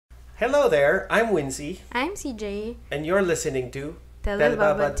Hello there, I'm Wincy, I'm CJ. and you're listening to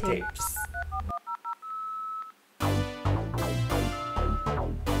Telebabad tapes.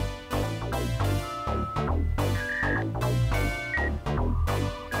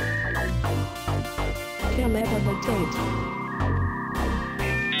 Telebabad tapes.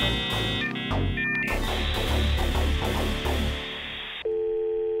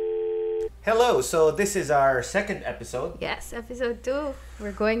 Hello, so this is our second episode. Yes, episode 2.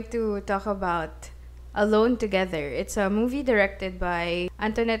 We're going to talk about Alone Together. It's a movie directed by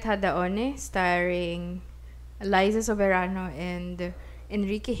Antoinette Jadaone, starring Liza Soberano and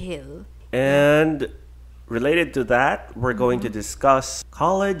Enrique Hill. And related to that, we're going to discuss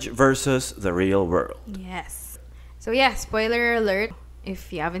college versus the real world. Yes. So yeah, spoiler alert.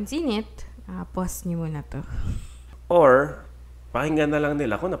 If you haven't seen it, pause nyo muna to. Or, pakinggan na lang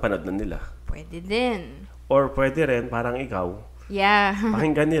nila kung napanood na nila. Pwede din. Or pwede rin, parang ikaw, Yeah.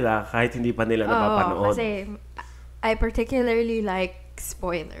 pakinggan nila kahit hindi pa nila Oo, napapanood. kasi I particularly like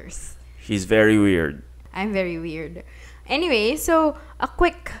spoilers. She's very weird. I'm very weird. Anyway, so a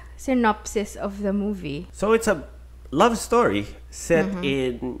quick synopsis of the movie. So it's a love story set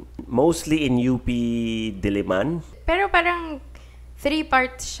in mostly in UP Diliman. Pero parang 3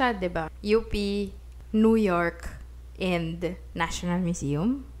 parts siya, 'di ba? UP, New York, and National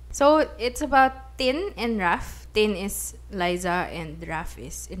Museum. So it's about Tin and Raf. Tin is Liza and Raf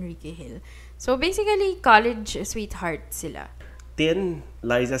is Enrique Hill. So basically, college sweetheart sila. Tin,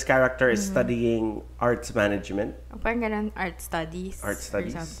 Liza's character is studying arts management. Parang ganun, art studies. Art Or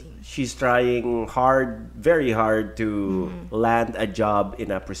studies. something. She's trying hard, very hard to land a job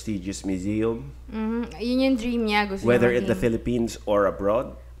in a prestigious museum, Yun yung dream niya. Gusto whether niya in the Philippines or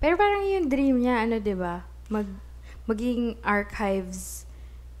abroad. Pero parang yung dream niya, ano, 'di ba? Maging archives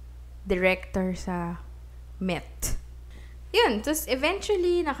director sa Met. Yun, tapos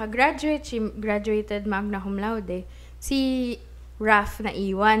eventually nakagraduate, she graduated magna cum laude. Si Raf na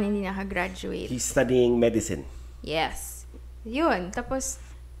iwan, hindi nakagraduate. He's studying medicine. Yes. Yun, tapos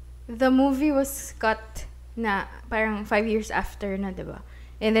the movie was cut na parang 5 years after na, 'di ba?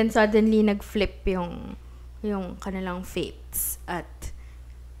 And then suddenly nag-flip yung kanilang fates at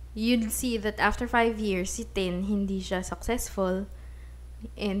you'd see that after 5 years, si Tin, hindi siya successful.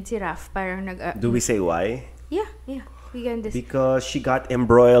 And si Raf, parang Do we say why? Yeah. We can Because she got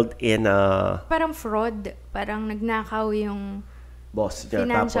embroiled in a parang fraud. Parang nagnakaw yung boss niya.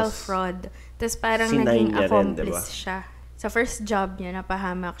 financial Tapos, fraud. Tapos parang sinay naging niya rin, accomplice diba? siya. Sa first job niya,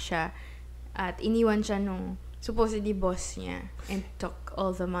 napahamak siya. At iniwan siya nung supposedly boss niya. And took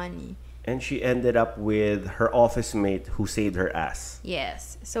all the money. and she ended up with her office mate who saved her ass.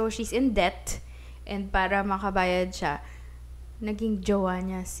 Yes. So, she's in debt. And para makabayad siya, naging jowa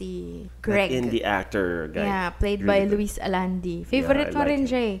niya si Greg. That indie actor guy. Yeah, played Really by good. Luis Alandi. Favorite Yeah, mo I like rin him.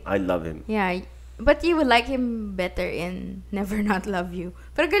 siya eh. I love him. Yeah, but you would like him better in Never Not Love You.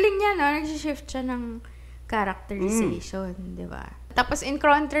 Pero galing niya, no? Nag-shift siya ng characterization, di ba? Tapos in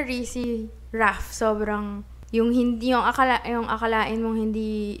contrary, si Raf, sobrang, yung akalain mong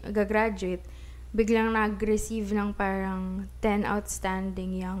hindi gagraduate, biglang nag-receive ng parang 10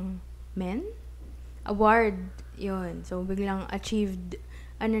 outstanding young men award. Yun. So, biglang achieved,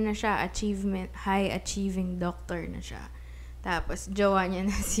 high achieving doctor na siya. Tapos, jowa niya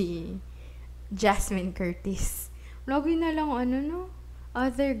na si Jasmine Curtis. Lagi na lang,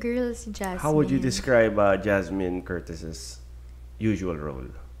 other girls, Jasmine. How would you describe Jasmine Curtis's usual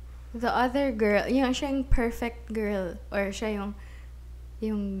role? The other girl, siya yung perfect girl. Or siya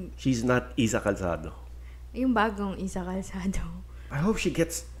yung She's not Isa Calzado. bagong Isa Calzado. I hope she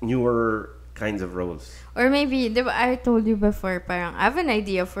gets newer kinds of roles. Or maybe, di ba, I told you before, parang, I have an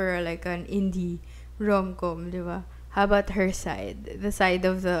idea for like an indie rom-com, di ba? How about her side? The side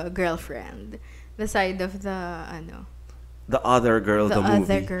of the girlfriend. The side of the, The other girl, the movie.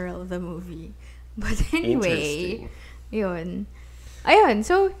 other girl, the movie. But anyway, Interesting. yun. Ayun,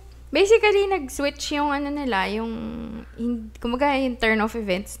 so, basically, nag-switch yung nila, kumaga yung turn of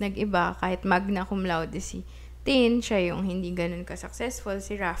events, nag-iba, kahit magna cum laude si Tin, siya yung hindi ganun ka-successful,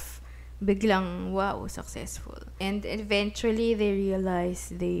 si Raf, biglang, wow, successful. And eventually, they realize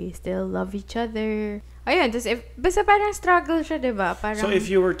they still love each other. Ayun, basta parang struggle siya, diba? Parang, So if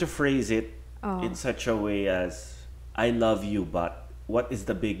you were to phrase it Oh. in such a way as, I love you, but, what is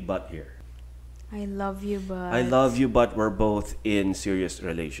the big but here? I love you, but... I love you, but we're both in serious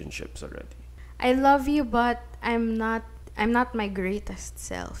relationships already. I love you, but I'm not my greatest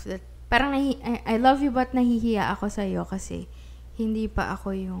self. That parang I love you, but nahihiya ako sa'yo kasi hindi pa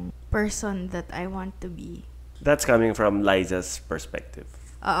ako yung person that I want to be. That's coming from Liza's perspective.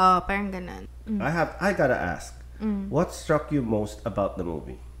 Oo, parang ganun. I gotta ask, what struck you most about the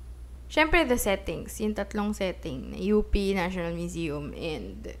movie? syempre the settings, yung tatlong setting, UP, National Museum,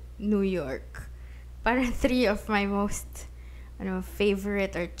 and New York. Parang 3 of my most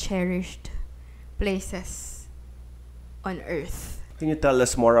favorite or cherished places on earth. Can you tell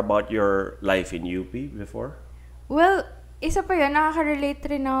us more about your life in UP before? Well, isa pa yun, nakaka-relate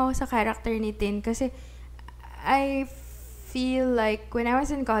rin ako sa character ni Tin kasi I feel like when I was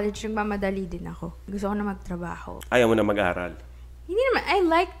in college, nagmamadali din ako. Gusto ko na magtrabaho. Ayaw mo na mag-aral? Hindi naman. I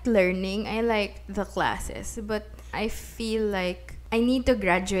liked learning. I liked the classes. But I feel like I need to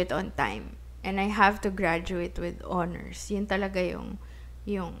graduate on time. And I have to graduate with honors. Yun talaga yung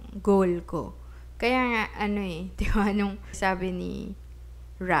goal ko. Kaya nga, di ba, nung sabi ni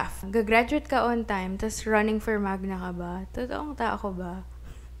Raf, gagraduate ka on time, tas running for magna ka ba? Totoong tao ko ba?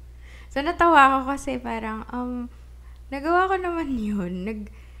 So, natawa ako kasi parang, nagawa ko naman yun.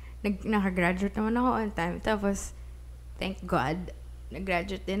 Nakagraduate naman ako on time. Tapos, thank God,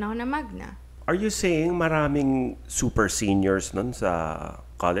 nag-graduate din ako na magna. Are you saying maraming super seniors nun sa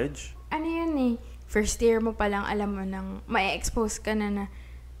college? Ano yun eh, first year mo palang alam mo nang ma-expose ka na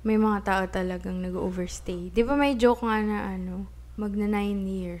may mga tao talagang nag-overstay. Di ba may joke nga na magna 9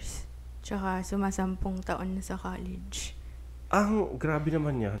 years, tsaka sumasampung taon na sa college. Grabe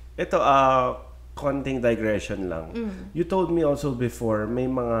naman yan. Ito, konting digression lang. You told me also before, may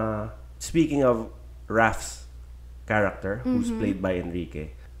mga, speaking of Raf's character, who's played by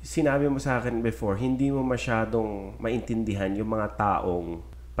Enrique, sinabi mo sa akin before, hindi mo masyadong maintindihan yung mga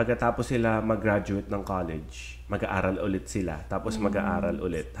taong pagkatapos sila mag-graduate ng college, mag-aaral ulit sila, tapos mag-aaral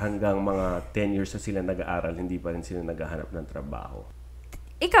ulit. Hanggang mga 10 years na sila nag-aaral, hindi pa rin sila naghahanap ng trabaho.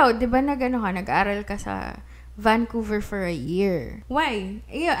 Ikaw, di ba nag-aaral ka sa Vancouver for a year? Why?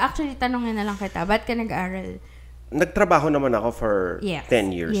 Actually, tanongin na lang kita, ba't ka nag-aaral? Nagtrabaho naman ako for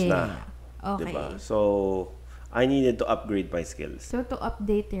 10 years na. Okay. Diba? So, I needed to upgrade my skills. So, to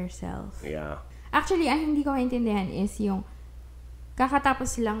update yourself. Yeah. Actually, ang hindi ko maintindihan is yung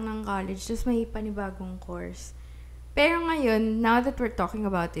kakatapos lang ng college, tapos may panibagong course. Pero ngayon, now that we're talking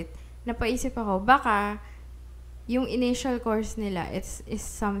about it, napaisip ako, baka yung initial course nila is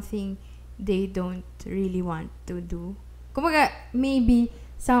something they don't really want to do. Kumbaga, maybe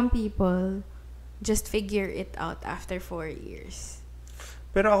some people just figure it out after 4 years.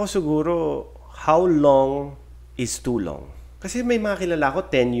 Pero ako siguro, how long is too long? Kasi may mga kilala ko,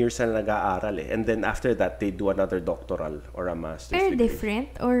 10 years na nag-aaral eh. And then after that, they do another doctoral or a master's Pero degree. different?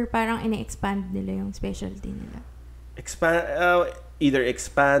 Or parang ine-expand nila yung specialty nila? Either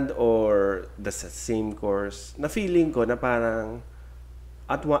expand or the same course. Na feeling ko na parang,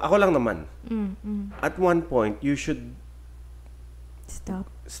 ako lang naman. At one point, you should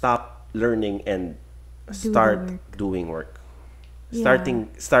stop learning and start doing work. Yeah.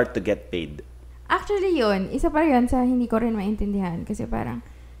 Start to get paid. Actually, yun. Isa pa yun sa hindi ko rin maintindihan. Kasi parang,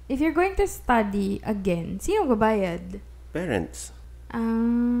 if you're going to study again, sino babayad? Parents.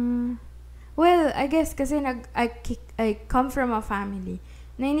 Well, I guess kasi I come from a family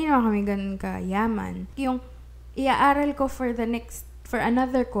na hindi naman kami ganun kayaman. Yung iaaral ko for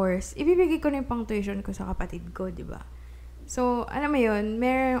another course, ibibigay ko na yung pang tuition ko sa kapatid ko, di ba? So, alam mo yun,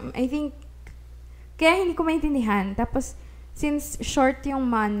 I think, kaya hindi ko maintindihan. Tapos, since short yung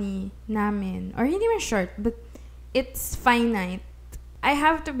money namin, or hindi man short, but it's finite, I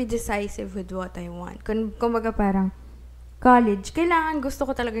have to be decisive with what I want. Kumbaga parang, college, kailangan gusto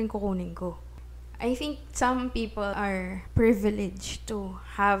ko talaga yung kukunin ko. I think some people are privileged to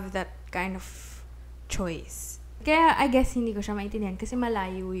have that kind of choice. Kaya I guess hindi ko siya maintindihan kasi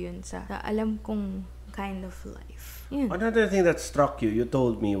malayo yun sa alam kong kind of life. Yun. Another thing that struck you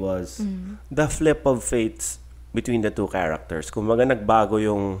told me was the flip of fates between the two characters. Kumbaga nagbago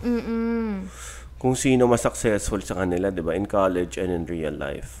yung kung sino mas successful sa kanila, di ba? In college and in real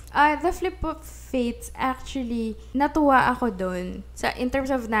life. The flip of fates, actually, natuwa ako dun in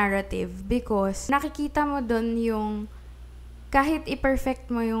terms of narrative because nakikita mo dun yung kahit i-perfect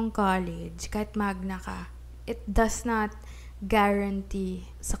mo yung college, kahit magna ka, it does not guarantee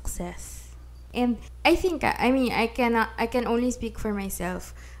success. And I think, I can only speak for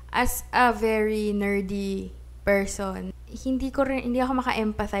myself as a very nerdy person. Hindi ako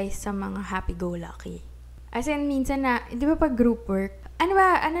maka-empathize sa mga happy-go-lucky. As in, minsan na, di ba pag group work,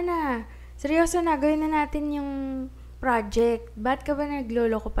 seryoso na, gawin na natin yung project. Ba't ka ba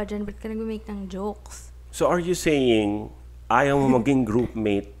nagloloko pa dyan? Ba't ka nag-make ng jokes? So are you saying, ayaw mo maging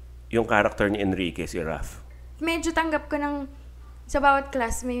groupmate yung character ni Enrique, si Raf? Medyo tanggap ko sa bawat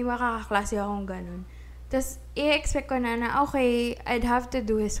class, may makakaklase akong ganun. Tapos, i-expect ko na, okay, I'd have to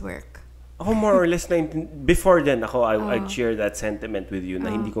do his work. Ako more or less before then I'd share that sentiment with you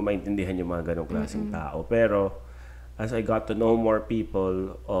na hindi ko maintindihan yung mga ganong klaseng tao. Pero as I got to know more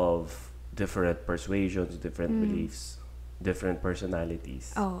people of different persuasions, different beliefs, different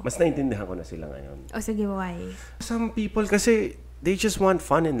personalities, mas naintindihan ko na sila ngayon. Sige, why? Some people kasi, they just want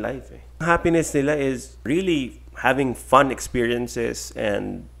fun in life. Happiness nila is really having fun experiences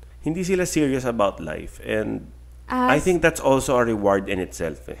and hindi sila serious about life. And I think that's also a reward in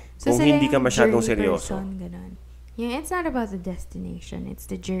itself. So kung hindi ka masyadong seryoso. Ganun. Yeah, it's not about the destination, it's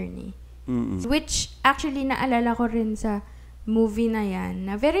the journey. Which actually naalala ko rin sa movie na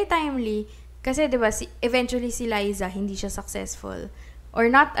yan na very timely kasi diba eventually si Liza hindi siya successful or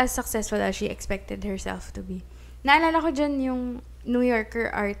not as successful as she expected herself to be. Naalala ko dyan yung New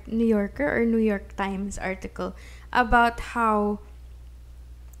Yorker or New York Times article about how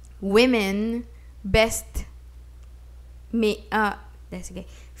women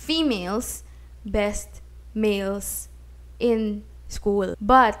females best males in school.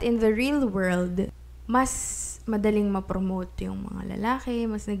 But in the real world, mas madaling ma-promote yung mga lalaki,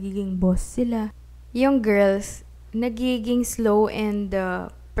 mas nagiging boss sila. Yung girls, nagiging slow and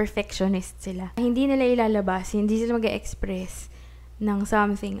perfectionist sila. Hindi nila ilalabas, hindi sila mag-express ng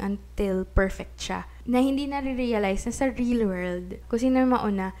something until perfect siya. Na hindi na-realize na sa real world, kung sino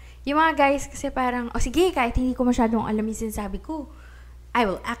mauna, yung mga guys kasi parang, sige, kahit hindi ko masyadong alam yung sinasabi ko, I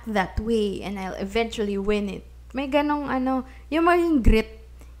will act that way and I'll eventually win it. May ganong yung maging grit,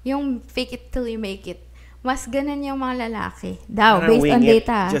 yung fake it till you make it. Mas ganun yung mga lalaki. Based on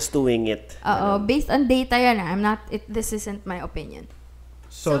data. Just to wing it. Based on data yan. This isn't my opinion.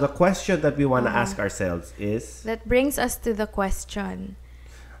 So the question that we want to ask ourselves is... That brings us to the question.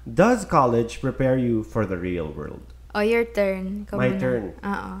 Does college prepare you for the real world? Your turn. My turn.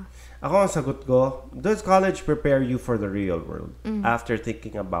 Ako ang sagot ko, does college prepare you for the real world? After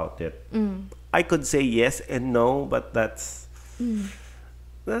thinking about it. I could say yes and no, but that's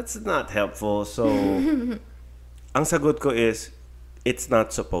not helpful. So, ang sagot ko is, it's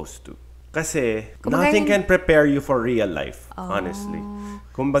not supposed to. Kasi, nothing can prepare you for real life, honestly.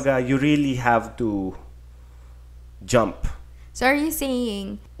 Kumbaga, you really have to jump. So, are you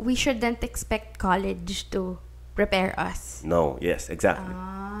saying we shouldn't expect college to prepare us? No, yes, exactly.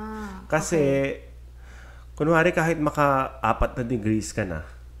 Kasi, kunwari kahit maka-4 na degrees ka na,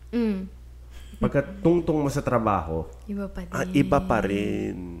 pagka tungtong mo sa trabaho, iba pa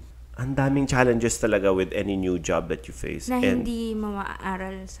rin. Ang daming challenges talaga with any new job that you face. Na hindi mo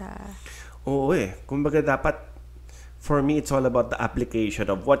maaaral sa... Oo Kumbaga dapat, for me, it's all about the application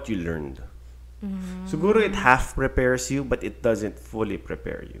of what you learned. Siguro it half prepares you, but it doesn't fully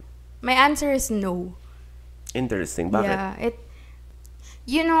prepare you. My answer is no. Interesting. Bakit? Yeah,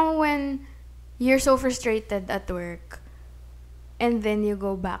 you know when you're so frustrated at work and then you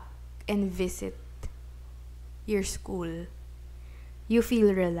go back and visit your school, you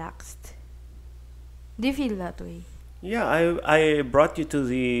feel relaxed. Do you feel that way? Yeah, I brought you to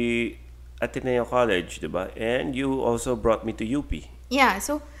the Ateneo College, diba? And you also brought me to UP. Yeah,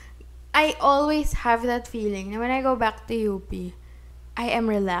 so I always have that feeling na when I go back to UP, I am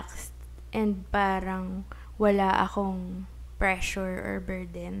relaxed and parang wala akong pressure or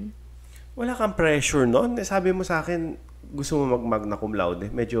burden. Wala kang pressure noon. Sabi mo sa akin, gusto mo mag-magna cum laude.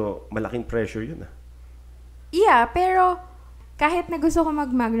 Medyo malaking pressure yun Yeah, pero kahit na gusto ko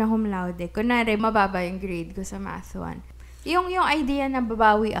mag-magna cum laude, kunwari mababa yung grade ko sa Math 1, yung idea na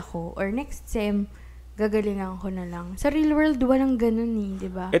babawi ako or next sem, gagalingan ko na lang. Sa real world, walang ganun di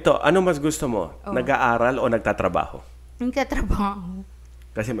ba? Ito, ano mas gusto mo? Nag-aaral o nagtatrabaho? Nagtatrabaho.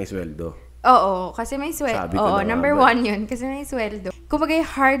 Kasi may sweldo. Oo, kasi may sweldo. Oo, number 1 yun, kasi may sweldo. Kumbaga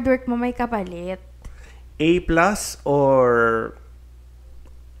yung hard work mo may kapalit. A+ or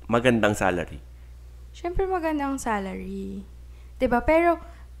magandang salary? Syempre magandang salary. 'Di ba? Pero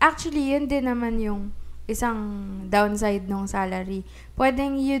actually yun din naman yung isang downside ng salary.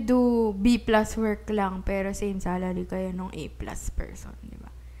 Pwedeng you do B+ work lang pero same salary kayo ng A+ person, 'di ba?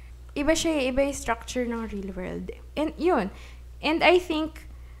 Iba siya, iba yung structure ng real world. And yun. And I think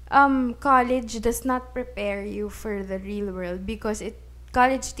college does not prepare you for the real world because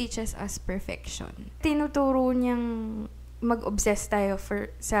college teaches us perfection. Tinuturo niyang mag-obsess tayo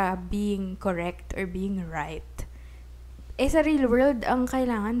sa being correct or being right. Sa real world, ang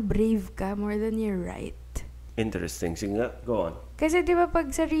kailangan brave ka more than you're right. Interesting. Sige nga, go on. Kasi di ba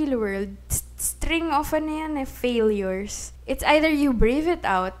pag sa real world, string of failures. It's either you brave it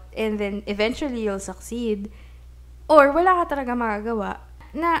out and then eventually you'll succeed or wala ka talaga magagawa.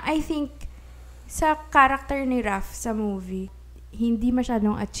 Na I think sa character ni Raph sa movie, hindi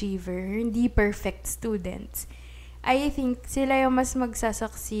masyadong achiever, hindi perfect students. I think sila yung mas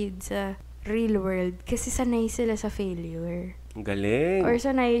magsasucceed sa real world kasi sanay sila sa failure. Galing. Or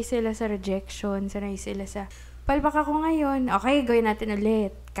sanay sila sa rejection, sanay sila sa palpak ako ngayon. Okay, gawin natin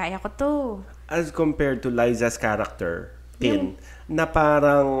ulit. Kaya ko to. As compared to Liza's character, Tin, na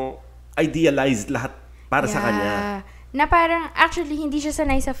parang idealized lahat para sa kanya. Na parang, actually, hindi siya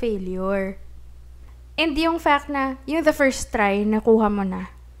sanay sa failure. And yung fact na, yung the first try, nakuha mo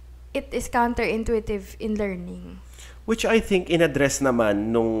na, it is counterintuitive in learning. Which I think in-address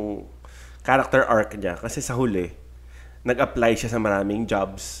naman nung character arc niya. Kasi sa huli, nag-apply siya sa maraming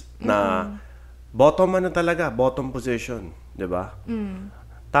jobs na bottom position. Diba?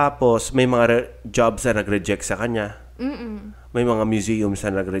 Tapos, may mga jobs na nag-reject sa kanya. May mga museums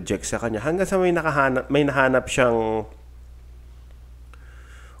na nag-reject sa kanya. Hanggang sa may nahanap siyang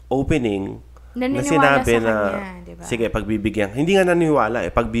opening na sinabi sa kanya, diba? Sige, pagbibigyan. Hindi nga naniniwala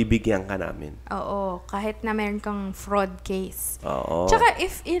pagbibigyan ka namin. Oo, kahit na meron kang fraud case. Oo. Tsaka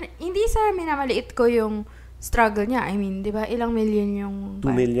hindi sa minamaliit ko yung struggle niya. I mean, di ba, ilang million yung...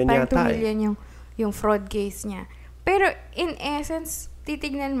 2 million yata 2 million yung fraud case niya. Pero in essence,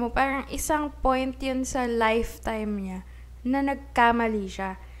 titignan mo, parang isang point yun sa lifetime niya na nagkamali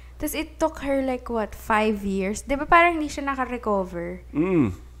siya. Tapos it took her like, 5 years? Di ba parang hindi siya naka-recover?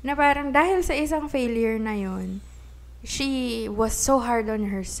 Na parang dahil sa isang failure na yun, she was so hard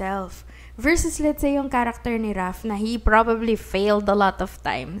on herself. Versus, let's say, yung character ni Raph na he probably failed a lot of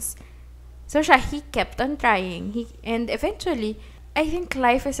times. So he kept on trying. And eventually, I think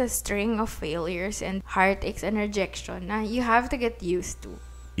life is a string of failures and heartaches and rejection na you have to get used to.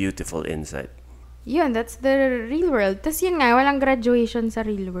 Beautiful insight. Yun, that's the real world. Tapos yun nga, walang graduation sa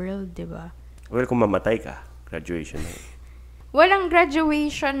real world, di ba? Well, kung mamatay ka, graduation na yun. Walang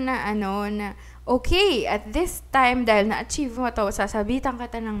graduation na na okay, at this time, dahil na-achieve mo to, sasabitan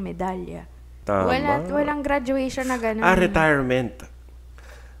ka ng medalya. Tama. Walang graduation na gano'n. Retirement.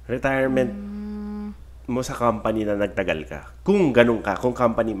 Retirement mo sa company na nagtagal ka. Kung ganun ka, kung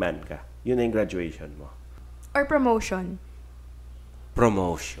company man ka, yun na yung graduation mo. Or promotion.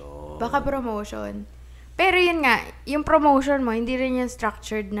 Promotion. Baka promotion. Pero yun nga, yung promotion mo, hindi rin yung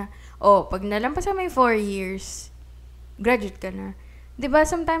structured na, pag nalampasan mo yung 4 years, graduate ka na. Diba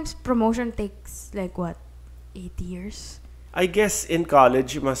sometimes promotion takes like 8 years? I guess in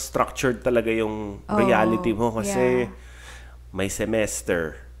college, mas structured talaga yung reality mo kasi may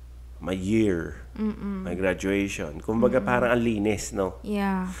semester, may year, may graduation. Kumbaga parang ang linis, no?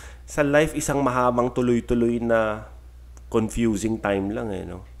 Yeah. Sa life, isang mahabang tuloy-tuloy na confusing time lang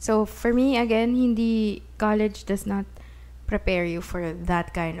no? So for me, again, college does not prepare you for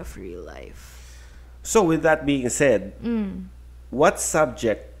that kind of real life. So with that being said, what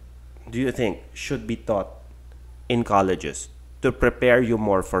subject do you think should be taught in colleges to prepare you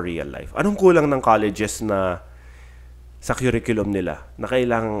more for real life? Anong kulang ng colleges na sa curriculum nila na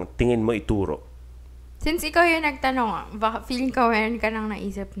kailangang tingin mo ituro? Since ikaw yung nagtanong, baka feeling ko meron ka nang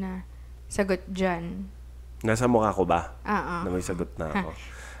naisip na sagot dyan. Nasa mukha ko ba? Na may sagot na ako.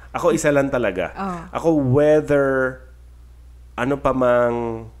 Ako isa lang talaga. Oh. Ako whether ano pa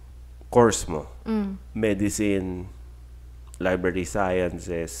mang course mo, medicine, library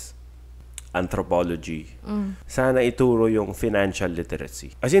sciences, anthropology, sana ituro yung financial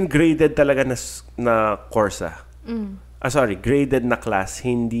literacy. As in, graded talaga na course graded na class,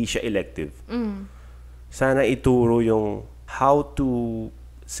 hindi siya elective. Sana ituro yung how to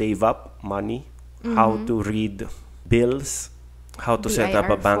save up money, how to read bills, how to set up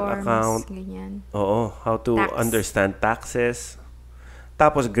a bank account, how to understand taxes.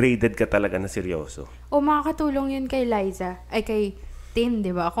 Tapos graded ka talaga na seryoso. Makakatulong yun kay Liza, ay kay Tin,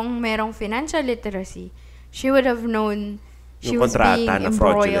 di ba? Kung merong financial literacy, she would have known she was being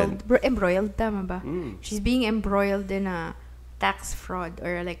embroiled, tama ba? She's being embroiled in a tax fraud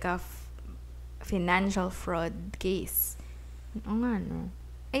or like a financial fraud case.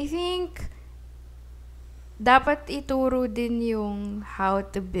 I think dapat ituro din yung how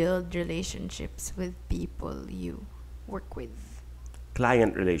to build relationships with people you work with.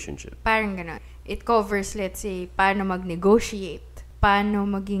 Client relationship. Parang gano'n. It covers, let's say, paano mag-negotiate, paano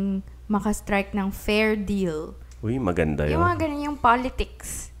makastrike ng fair deal. Uy, maganda yun. Yung mga ganun, yung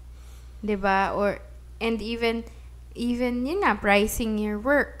politics. Diba? And even yun na, pricing your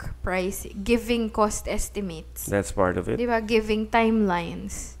work, giving cost estimates. That's part of it. Diba? Giving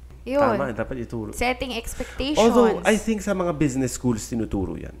timelines. Yun. Tama, dapat ituro. Setting expectations. Although, I think sa mga business schools,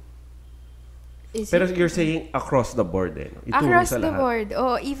 tinuturo yan. Pero you're saying across the board no? Ituro across sa the lahat. board.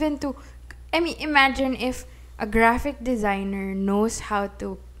 Even to, imagine if a graphic designer knows how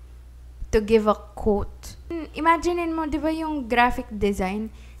to give a quote. Imaginein mo, di ba yung graphic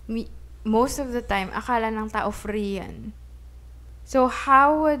design, most of the time, akala ng tao free yan. So,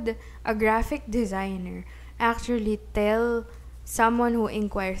 how would a graphic designer actually tell someone who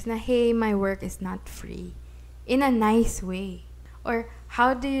inquires na, hey, my work is not free? in a nice way? Or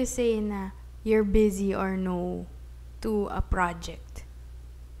how do you say na you're busy or no to a project?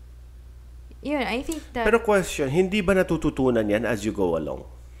 Yun, I think that... Pero question, hindi ba natututunan yan as you go along?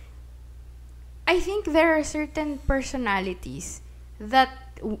 I think there are certain personalities that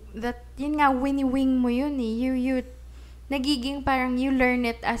yun nga, wini-wing mo yun eh. You nagiging parang you learn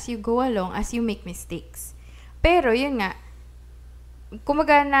it as you go along, as you make mistakes. Pero yun nga,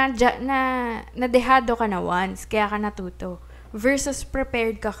 kumaga nadehado ka na once, kaya ka natuto. Versus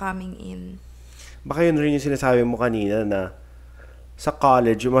prepared ka coming in. Baka yun rin yung sinasabi mo kanina na sa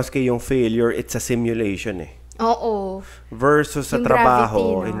college, maski yung failure, it's a simulation eh. Oo. Versus sa yung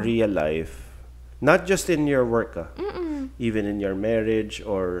trabaho, gravity, no? in real life. Not just in your work, even in your marriage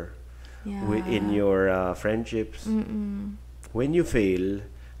or in your friendships. When you fail,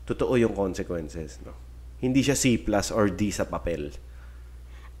 totoo yung consequences. No? Hindi siya C+ or D sa papel.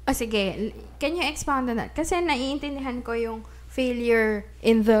 O sige, can you expound on that? Kasi naiintindihan ko yung failure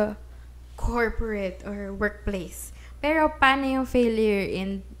in the corporate or workplace. Pero paano yung failure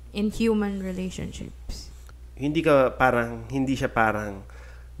in human relationships? Hindi siya parang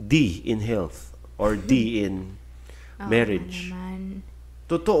D in health or D in marriage.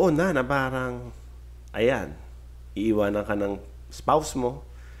 Totoo na parang ayan, iiwanan ka ng spouse mo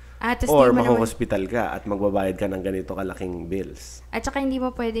or mahuhospital ka at magbabayad ka ng ganito kalaking bills. At saka hindi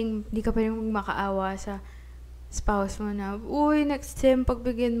ka pwedeng makaawa sa spouse mo na, uy, next time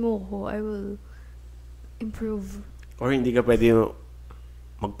pagbigyan mo ko, I will improve. Or hindi ka pwede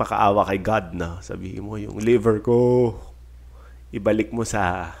magpakaawa kay God na sabihin mo yung liver ko, ibalik mo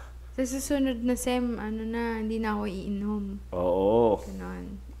sa susunod na SEM, hindi na ako iinom. Oo.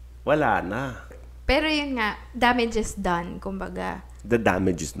 Ganon. Wala na. Pero yun nga, damage is done, kumbaga. The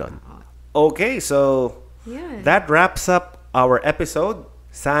damage is done. Okay, so yun. That wraps up our episode.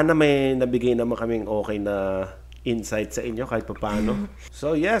 Sana may nabigay naman kaming okay na insight sa inyo kahit paano.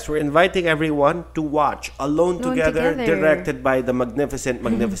 So yes, we're inviting everyone to watch Alone Together, directed by the magnificent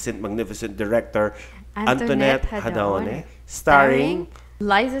director Antoinette Jadaone, starring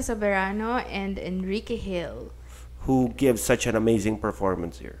Liza Soberano and Enrique Hill, who gives such an amazing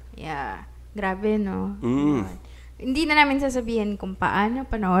performance here. Yeah. Grabe, no? Hindi na namin sasabihin kung paano.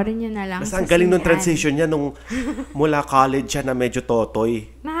 Panoorin nyo na lang. Basta ang galing nung transition niya nung mula college siya na medyo totoy.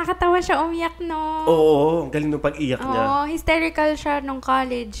 Nakakatawa siya umiyak, no? Oo, ang galing nung pag-iyak niya. Oo, hysterical siya nung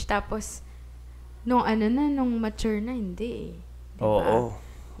college. Tapos, nung mature na, hindi. Diba? Oo.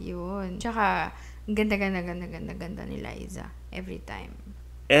 Yun. Tsaka, ganda ni Liza. Every time.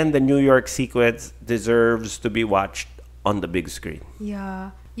 And the New York sequence deserves to be watched on the big screen.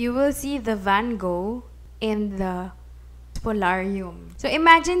 Yeah. You will see the Van Gogh in the Spolarium. So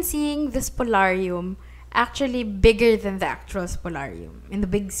imagine seeing the Spolarium actually bigger than the actual Spolarium in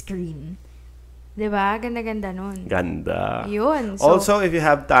the big screen. Diba? Ganda-ganda nun. Ganda. Yun. So, also, if you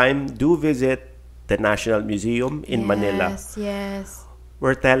have time, do visit the National Museum in Manila. Yes.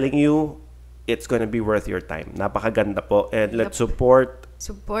 We're telling you, it's gonna be worth your time. Napakaganda po. And let's support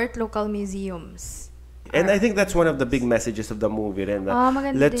local museums. And I think that's one of the big messages of the movie.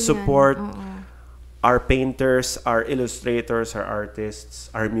 Let's support our painters, our illustrators, our artists,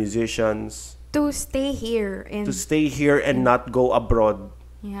 our musicians. To stay here. And not go abroad.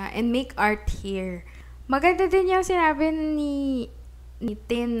 Yeah, and make art here. Maganda din yung sinabi ni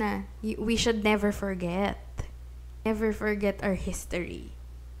Tin na we should never forget. Never forget our history.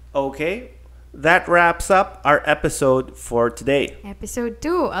 Okay. That wraps up our episode for today. Episode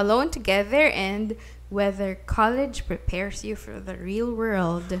 2, Alone Together and Whether College Prepares You for the Real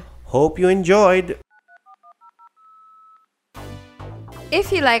World. Hope you enjoyed.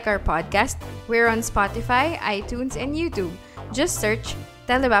 If you like our podcast, we're on Spotify, iTunes, and YouTube. Just search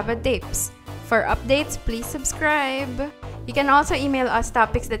Telebabad Tapes. For updates, please subscribe. You can also email us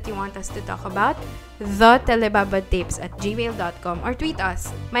topics that you want us to talk about, thetelebabadtapes@gmail.com, or tweet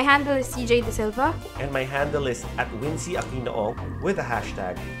us. My handle is CJ De Silva. And my handle is @WincyAquino with the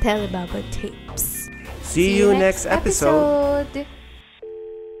hashtag Telebabad Tapes. See you next episode.